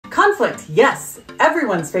Conflict, yes,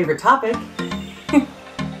 everyone's favorite topic.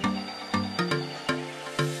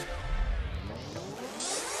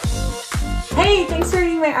 Hey, thanks for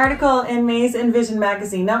reading my article in May's Envision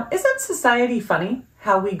magazine. Now, isn't society funny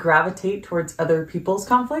how we gravitate towards other people's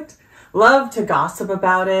conflict? Love to gossip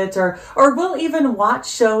about it, or we'll even watch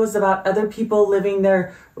shows about other people living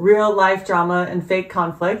their real life drama and fake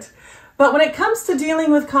conflict. But when it comes to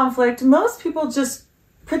dealing with conflict, most people just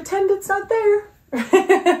pretend it's not there.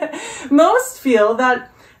 Most feel that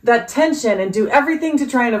tension and do everything to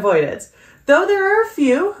try and avoid it. Though there are a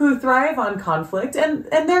few who thrive on conflict, and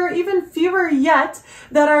there are even fewer yet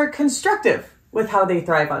that are constructive with how they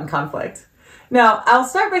thrive on conflict. Now, I'll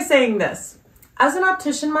start by saying this. As an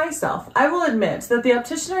optician myself, I will admit that the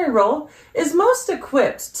opticianry role is most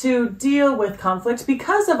equipped to deal with conflict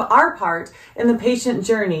because of our part in the patient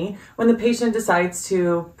journey when the patient decides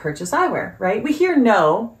to purchase eyewear, right? We hear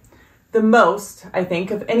no the most, I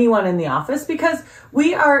think, of anyone in the office because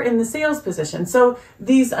we are in the sales position. So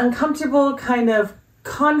these uncomfortable kind of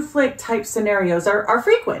conflict type scenarios are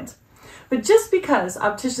frequent. But just because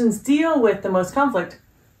opticians deal with the most conflict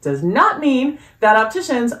does not mean that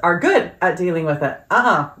opticians are good at dealing with it.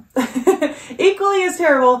 Equally as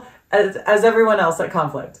terrible as everyone else at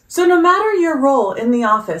conflict. So no matter your role in the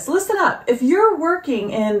office, listen up. If you're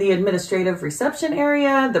working in the administrative reception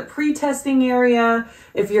area, the pre-testing area,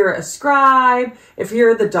 if you're a scribe, if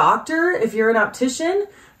you're the doctor, if you're an optician,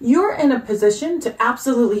 you're in a position to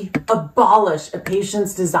absolutely abolish a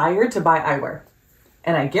patient's desire to buy eyewear.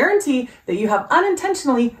 And I guarantee that you have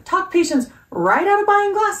unintentionally talked patients right out of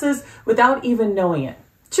buying glasses without even knowing it.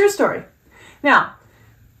 True story. Now,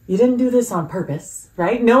 you didn't do this on purpose,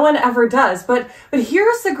 right? No one ever does. But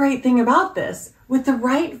here's the great thing about this. With the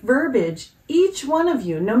right verbiage, each one of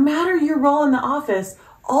you, no matter your role in the office,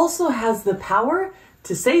 also has the power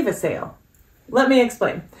to save a sale. Let me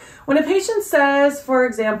explain. When a patient says, for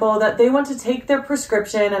example, that they want to take their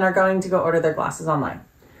prescription and are going to go order their glasses online,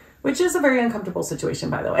 which is a very uncomfortable situation,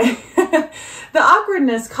 by the way. The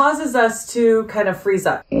awkwardness causes us to kind of freeze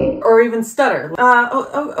up or even stutter.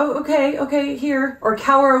 Okay, here. Or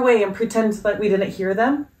cower away and pretend that we didn't hear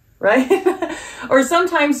them, right? Or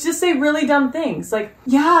sometimes just say really dumb things like,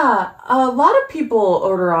 yeah, a lot of people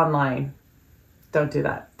order online. Don't do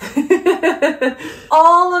that.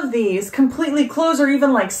 All of these completely close or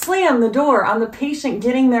even like slam the door on the patient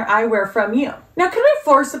getting their eyewear from you. Now, can we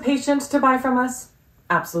force a patient to buy from us?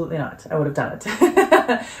 Absolutely not. I would have done it.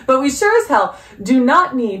 But we sure as hell do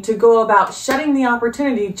not need to go about shutting the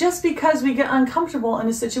opportunity just because we get uncomfortable in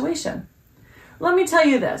a situation. Let me tell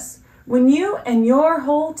you this. When you and your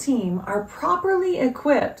whole team are properly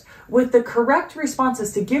equipped with the correct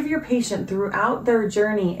responses to give your patient throughout their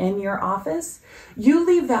journey in your office, you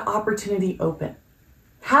leave that opportunity open.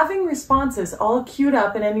 Having responses all queued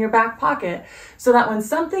up and in your back pocket so that when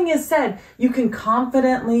something is said, you can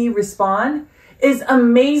confidently respond is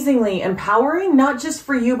amazingly empowering, not just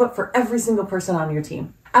for you, but for every single person on your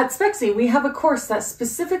team. At Spexy, we have a course that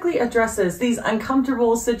specifically addresses these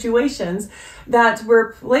uncomfortable situations that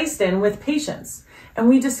we're placed in with patients. And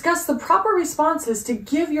we discuss the proper responses to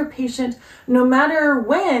give your patient no matter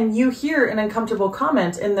when you hear an uncomfortable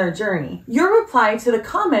comment in their journey. Your reply to the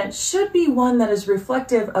comment should be one that is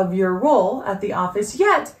reflective of your role at the office,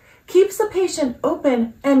 yet keeps the patient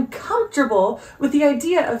open and comfortable with the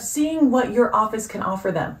idea of seeing what your office can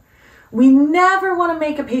offer them. We never want to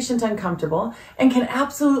make a patient uncomfortable and can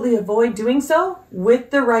absolutely avoid doing so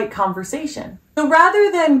with the right conversation. So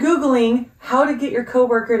rather than Googling how to get your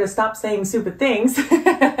coworker to stop saying stupid things,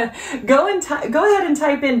 go ahead and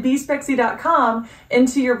type in bspexy.com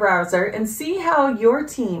into your browser and see how your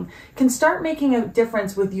team can start making a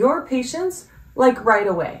difference with your patients like right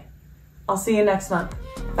away. I'll see you next month.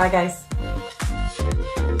 Bye, guys.